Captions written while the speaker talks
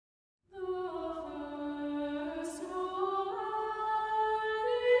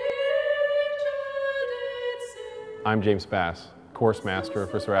I'm James Bass, course master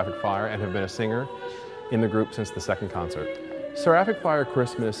for Seraphic Fire, and have been a singer in the group since the second concert. Seraphic Fire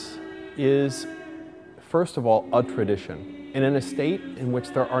Christmas is, first of all, a tradition. And in a state in which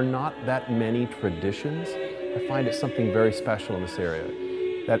there are not that many traditions, I find it something very special in this area.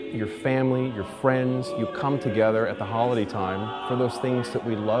 That your family, your friends, you come together at the holiday time for those things that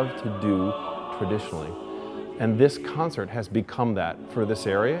we love to do traditionally. And this concert has become that for this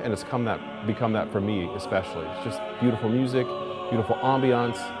area, and it's become that for me especially. It's just beautiful music, beautiful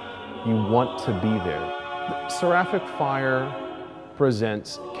ambiance. You want to be there. Seraphic Fire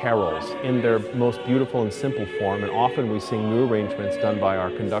presents carols in their most beautiful and simple form, and often we sing new arrangements done by our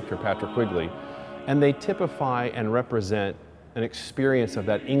conductor, Patrick Quigley, and they typify and represent an experience of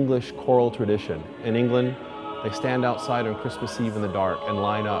that English choral tradition. In England, they stand outside on Christmas Eve in the dark and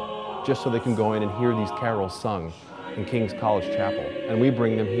line up just so they can go in and hear these carols sung in King's College Chapel. And we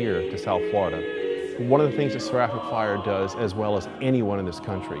bring them here to South Florida. One of the things that Seraphic Fire does, as well as anyone in this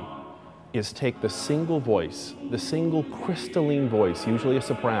country, is take the single voice, the single crystalline voice, usually a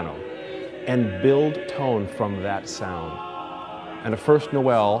soprano, and build tone from that sound. And a first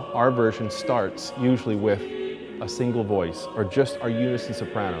Noël, our version starts usually with a single voice, or just our unison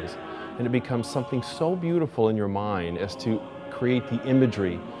sopranos. And it becomes something so beautiful in your mind as to create the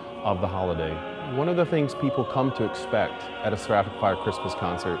imagery of the holiday. One of the things people come to expect at a Seraphic Fire Christmas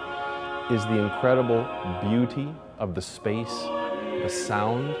concert is the incredible beauty of the space, the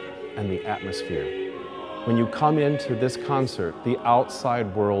sound, and the atmosphere. When you come into this concert, the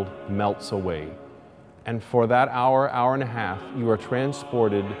outside world melts away. And for that hour, hour and a half, you are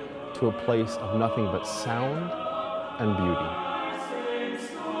transported to a place of nothing but sound and beauty.